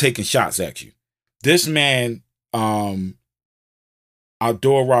 Now I'm taking shots at you. This man, Abdul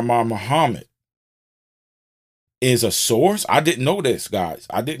Rahman Muhammad, is a source. I didn't know this, guys.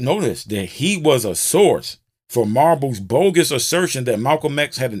 I didn't know this, that he was a source for Marble's bogus assertion that Malcolm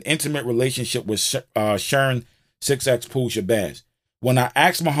X had an intimate relationship with Sharon 6X Pool Shabazz. When I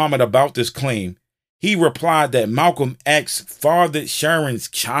asked Muhammad about this claim, he replied that Malcolm X fathered Sharon's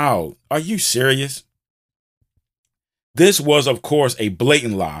child. Are you serious? This was, of course, a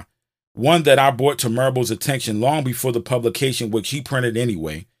blatant lie, one that I brought to Marble's attention long before the publication, which he printed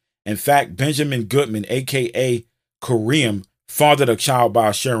anyway. In fact, Benjamin Goodman, a.k.a. Kareem, fathered a child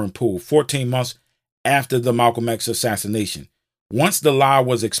by Sharon Poole 14 months after the Malcolm X assassination. Once the lie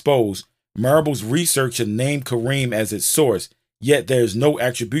was exposed, Marble's researcher named Kareem as its source, yet there's no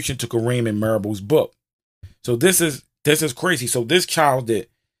attribution to Kareem in Marble's book. So this is crazy. So this child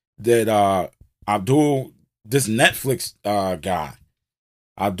that Abdul, this Netflix guy,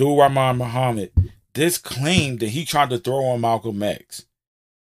 Abdul Rahman Muhammad, this claim that he tried to throw on Malcolm X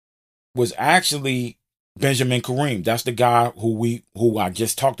was actually Benjamin Kareem. That's the guy who I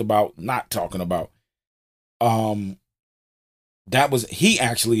just talked about, not talking about. He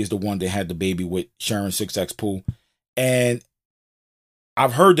actually is the one that had the baby with Sharon 6X Poole. And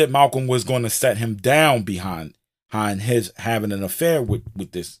I've heard that Malcolm was going to set him down behind his having an affair with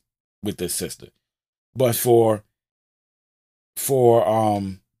this sister. But for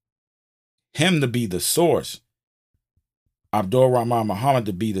him to be the source, Abdul Rahman Muhammad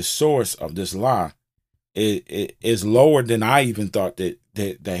to be the source of this lie, it is lower than I even thought that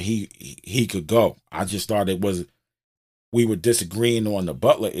he could go. I just thought we were disagreeing on the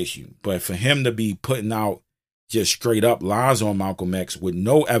Butler issue. But for him to be putting out just straight up lies on Malcolm X with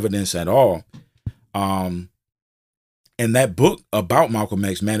no evidence at all. And that book about Malcolm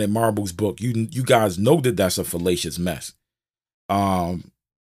X, Man in Marble's book, you guys know that that's a fallacious mess. A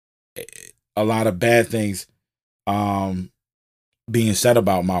lot of bad things being said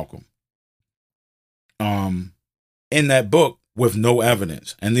about Malcolm in that book with no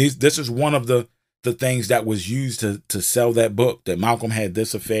evidence. And this is one of the things that was used to sell that book, that Malcolm had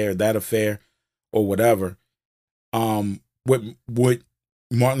this affair, that affair, or whatever. With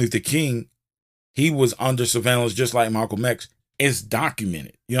Martin Luther King, he was under surveillance just like Malcolm X. It's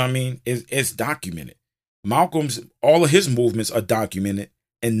documented. You know what I mean? It's documented. All of his movements are documented,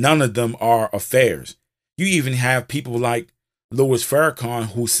 and none of them are affairs. You even have people like Louis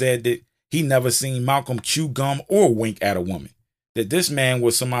Farrakhan, who said that he never seen Malcolm chew gum or wink at a woman. That this man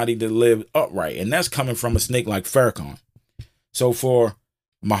was somebody that lived upright, and that's coming from a snake like Farrakhan. So for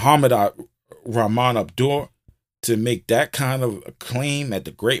Muhammad Rahman Abdur to make that kind of a claim at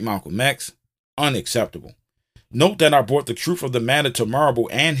the great Malcolm X, unacceptable. Note that I brought the truth of the matter to Marble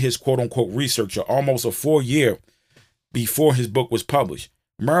and his quote-unquote researcher almost a full year before his book was published.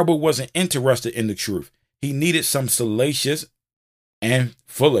 Marble wasn't interested in the truth. He needed some salacious and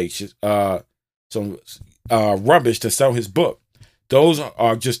fallacious rubbish to sell his book. Those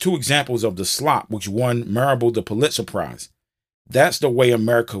are just two examples of the slop which won Marble the Pulitzer Prize. That's the way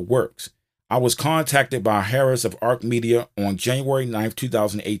America works. I was contacted by Harris of Arc Media on January 9th,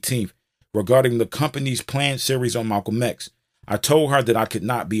 2018, regarding the company's planned series on Malcolm X. I told her that I could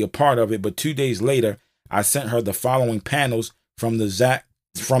not be a part of it, but 2 days later, I sent her the following panels from the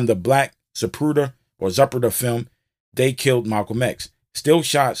Black Zapruder film, They Killed Malcolm X. Still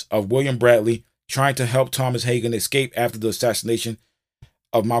shots of William Bradley trying to help Thomas Hagen escape after the assassination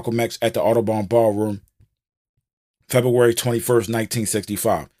of Malcolm X at the Audubon Ballroom, February 21st,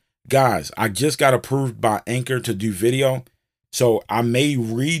 1965. Guys, I just got approved by Anchor to do video, so I may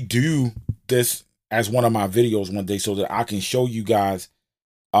redo this as one of my videos one day so that I can show you guys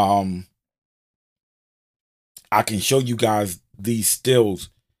these stills.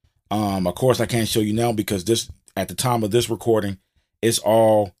 Of course I can't show you now because this, at the time of this recording, it's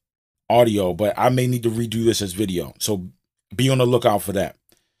all audio, but I may need to redo this as video, so be on the lookout for that.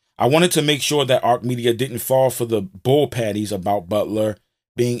 I wanted to make sure that Arc Media didn't fall for the bull patties about Butler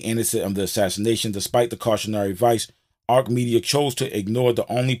being innocent of the assassination. Despite the cautionary advice, Arc Media chose to ignore the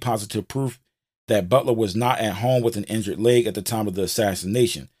only positive proof that Butler was not at home with an injured leg at the time of the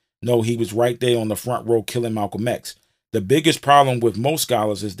assassination. No, he was right there on the front row killing Malcolm X. The biggest problem with most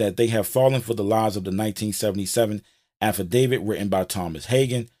scholars is that they have fallen for the lies of the 1977 affidavit written by Thomas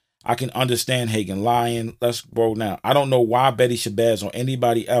Hagen. I can understand Hagen lying. Let's go now. I don't know why Betty Shabazz or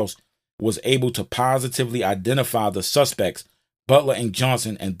anybody else was able to positively identify the suspects, Butler and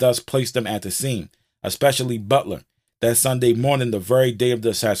Johnson, and thus place them at the scene, especially Butler. That Sunday morning, the very day of the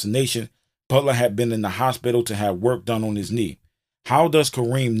assassination, Butler had been in the hospital to have work done on his knee. How does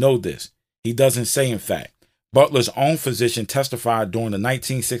Kareem know this? He doesn't say, in fact. Butler's own physician testified during the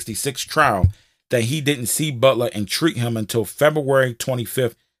 1966 trial that he didn't see Butler and treat him until February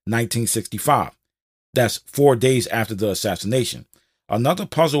 25th, 1965. That's 4 days after the assassination. Another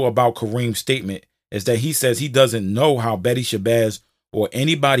puzzle about Kareem's statement is that he says he doesn't know how Betty Shabazz or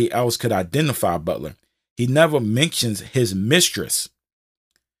anybody else could identify Butler. He never mentions his mistress.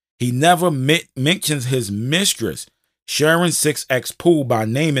 He never mentions his mistress, Sharon 6X Poole, by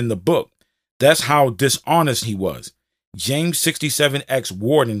name in the book. That's how dishonest he was. James 67X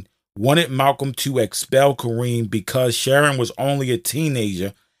Warden wanted Malcolm to expel Kareem because Sharon was only a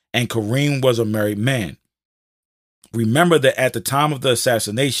teenager and Kareem was a married man. Remember that at the time of the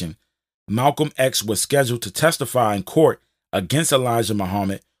assassination, Malcolm X was scheduled to testify in court against Elijah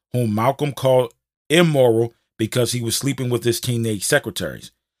Muhammad, whom Malcolm called immoral because he was sleeping with his teenage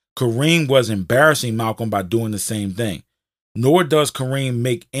secretaries. Kareem was embarrassing Malcolm by doing the same thing. Nor does Kareem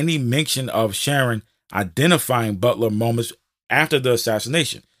make any mention of Sharon identifying Butler moments after the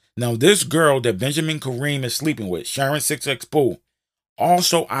assassination. Now, this girl that Benjamin Kareem is sleeping with, Sharon 6X Poole,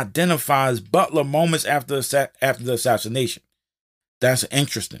 also identifies Butler moments after the assassination. That's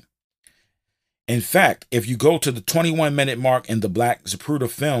interesting. In fact, if you go to the 21-minute mark in the Black Zapruder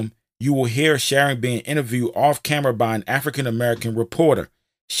film, you will hear Sharon being interviewed off camera by an African-American reporter.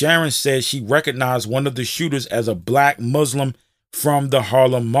 Sharon says she recognized one of the shooters as a black Muslim from the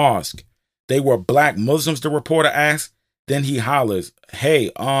Harlem Mosque. They were black Muslims, the reporter asked. Then he hollers, "Hey,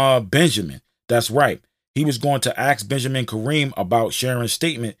 Benjamin." That's right. He was going to ask Benjamin Kareem about Sharon's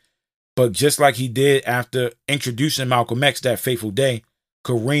statement, but just like he did after introducing Malcolm X that fateful day,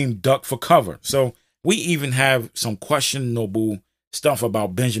 Kareem ducked for cover. So we even have some questionable stuff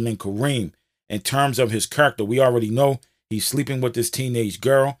about Benjamin Kareem in terms of his character. We already know he's sleeping with this teenage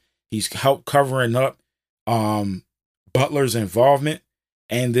girl. He's helped covering up Butler's involvement,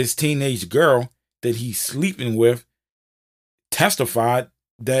 and this teenage girl that he's sleeping with testified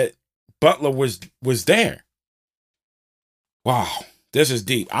that Butler was there. Wow, this is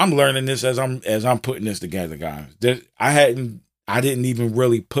deep. I'm learning this as I'm putting this together, guys. I didn't even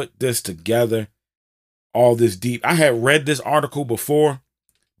really put this together all this deep. I had read this article before,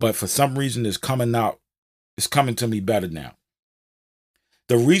 but for some reason it's coming to me better now.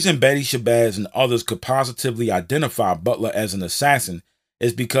 The reason Betty Shabazz and others could positively identify Butler as an assassin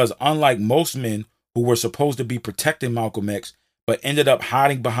is because, unlike most men who were supposed to be protecting Malcolm X but ended up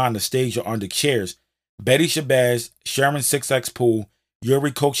hiding behind the stage or under chairs, Betty Shabazz, Sharon 6X Poole,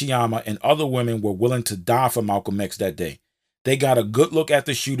 Yuri Kochiyama, and other women were willing to die for Malcolm X that day. They got a good look at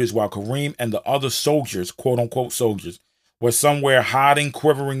the shooters while Kareem and the other soldiers, quote-unquote soldiers, were somewhere hiding,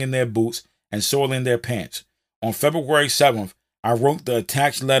 quivering in their boots, and soiling their pants. On February 7th, I wrote the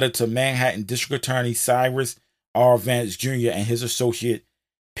attached letter to Manhattan District Attorney Cyrus R. Vance Jr. and his associate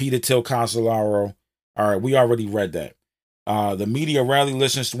Peter Till Casolaro. All right, we already read that. The media rarely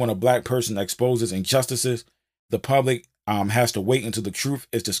listens to when a black person exposes injustices. The public has to wait until the truth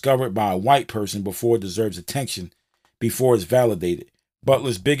is discovered by a white person before it deserves attention, before it's validated.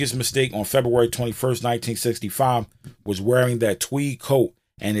 Butler's biggest mistake on February 21st, 1965 was wearing that tweed coat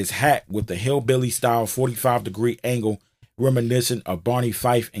and his hat with the hillbilly-style 45-degree angle reminiscent of Barney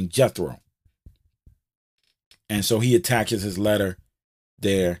Fife and Jethro. And so he attaches his letter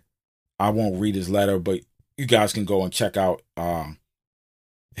there. I won't read his letter, but you guys can go and check out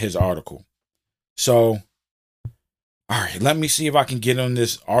his article. So, all right, let me see if I can get on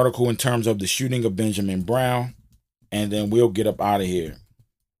this article in terms of the shooting of Benjamin Brown, and then we'll get up out of here.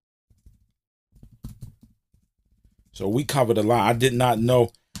 So we covered a lot. I did not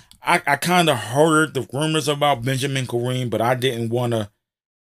know. I kind of heard the rumors about Benjamin Kareem, but I didn't want to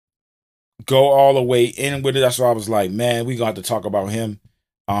go all the way in with it. That's why I was like, man, we got to talk about him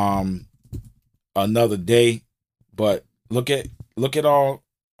another day. But look at all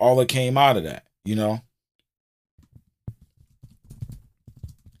that came out of that, you know.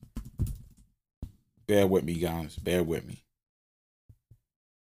 Bear with me, guys. Bear with me.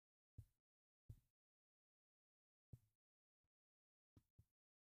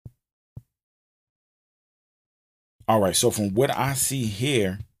 All right, so from what I see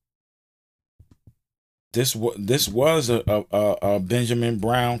here, this was a Benjamin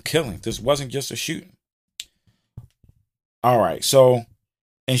Brown killing. This wasn't just a shooting. All right, so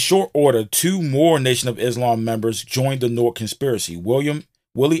in short order, 2 more Nation of Islam members joined the Newark conspiracy.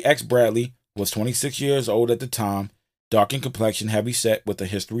 Willie X. Bradley was 26 years old at the time, dark in complexion, heavy set with a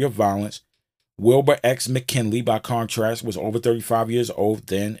history of violence. Wilbur X. McKinley, by contrast, was over 35 years old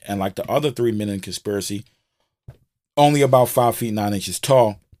then, and like the other 3 men in the conspiracy, only about 5 feet 9 inches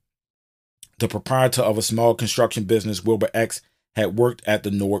tall. The proprietor of a small construction business, Wilbur X, had worked at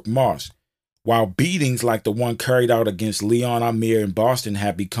the Newark Mosque. While beatings like the one carried out against Leon Amir in Boston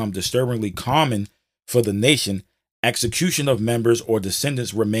had become disturbingly common for the nation, execution of members or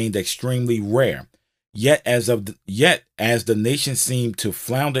descendants remained extremely rare. Yet as the nation seemed to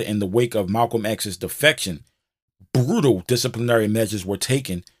flounder in the wake of Malcolm X's defection, brutal disciplinary measures were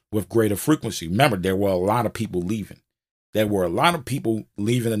taken with greater frequency. Remember, there were a lot of people leaving. There were a lot of people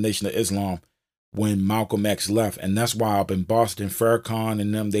leaving the Nation of Islam when Malcolm X left. And that's why up in Boston, Farrakhan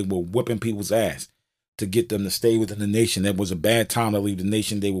and them, they were whipping people's ass to get them to stay within the nation. It was a bad time to leave the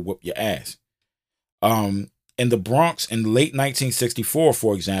nation. They would whip your ass. In the Bronx in late 1964,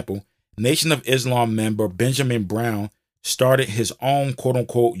 for example, Nation of Islam member Benjamin Brown started his own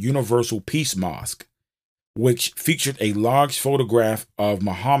quote-unquote Universal Peace Mosque, which featured a large photograph of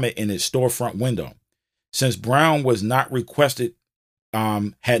Muhammad in its storefront window. Since Brown was not requested,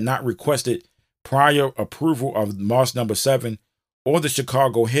 had not requested prior approval of Mosque Number 7 or the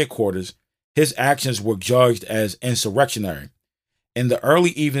Chicago headquarters, his actions were judged as insurrectionary. In the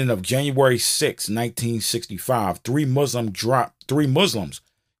early evening of January 6, 1965, three Muslims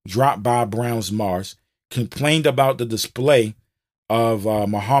dropped by Brown's mosque, complained about the display of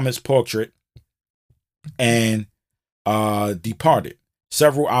Muhammad's portrait, and departed.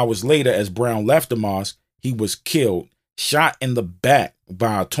 Several hours later, as Brown left the mosque, he was killed, shot in the back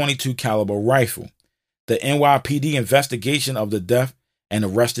by a .22 caliber rifle. The NYPD investigation of the death and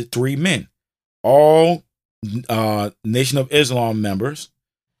arrested three men, all Nation of Islam members.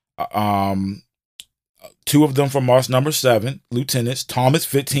 Two of them from Mosque Number 7, Lieutenants Thomas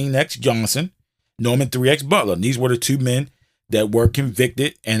 15X Johnson, Norman 3X Butler. These were the two men that were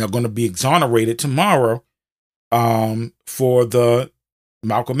convicted and are going to be exonerated tomorrow for the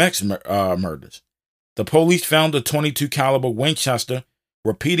Malcolm X murders. The police found a .22 caliber Winchester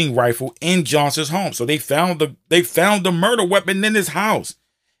repeating rifle in Johnson's home. So they found the murder weapon in his house.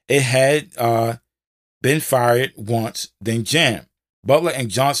 It had been fired once, then jammed. Butler and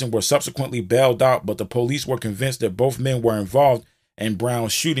Johnson were subsequently bailed out, but the police were convinced that both men were involved in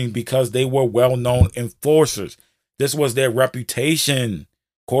Brown's shooting because they were well-known enforcers. This was their reputation,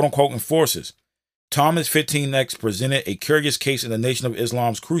 quote-unquote enforcers. Thomas 15X presented a curious case in the Nation of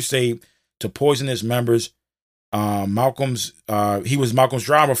Islam's crusade to poison its members. He was Malcolm's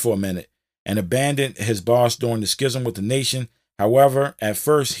driver for a minute and abandoned his boss during the schism with the nation. However, at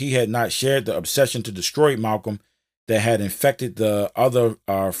first, he had not shared the obsession to destroy Malcolm that had infected the other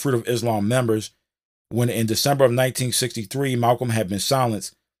Fruit of Islam members. When in December of 1963, Malcolm had been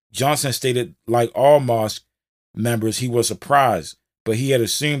silenced, Johnson stated, like all mosque members, he was surprised, but he had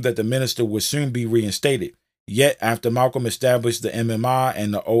assumed that the minister would soon be reinstated. Yet, after Malcolm established the MMI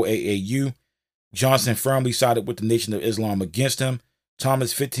and the OAAU, Johnson firmly sided with the Nation of Islam against him.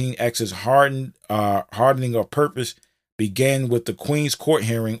 Thomas 15X's hardening of purpose began with the Queen's Court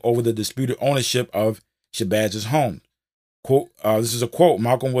hearing over the disputed ownership of Shabazz's home. Quote, this is a quote,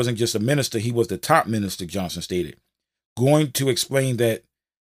 Malcolm wasn't just a minister, he was the top minister, Johnson stated. Going to explain that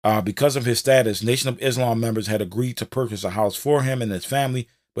because of his status, Nation of Islam members had agreed to purchase a house for him and his family,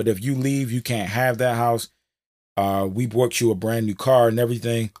 but if you leave, you can't have that house. We bought you a brand new car and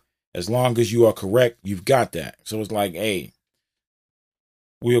everything. As long as you are correct, you've got that. So it's like, hey,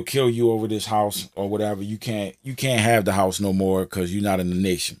 we'll kill you over this house or whatever. You can't have the house no more because you're not in the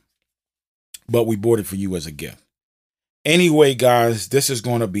nation. But we bought it for you as a gift. Anyway, guys, this is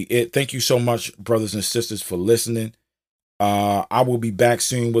going to be it. Thank you so much, brothers and sisters, for listening. I will be back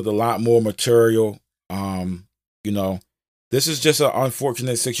soon with a lot more material. This is just an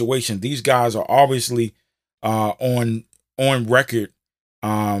unfortunate situation. These guys are obviously on record.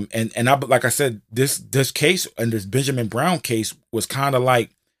 Like I said, this case and this Benjamin Brown case was kind of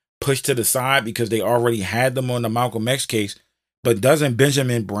like pushed to the side because they already had them on the Malcolm X case. But doesn't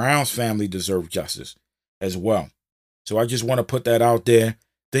Benjamin Brown's family deserve justice as well? So I just want to put that out there.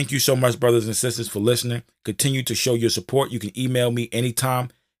 Thank you so much, brothers and sisters, for listening. Continue to show your support. You can email me anytime,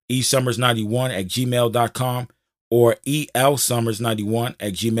 esummers91@gmail.com or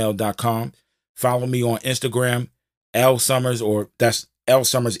elsummers91@gmail.com. Follow me on Instagram, lsummers, or that's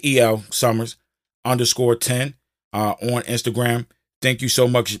lsummers, elsummers _10 on Instagram. Thank you so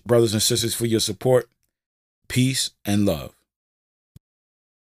much, brothers and sisters, for your support. Peace and love.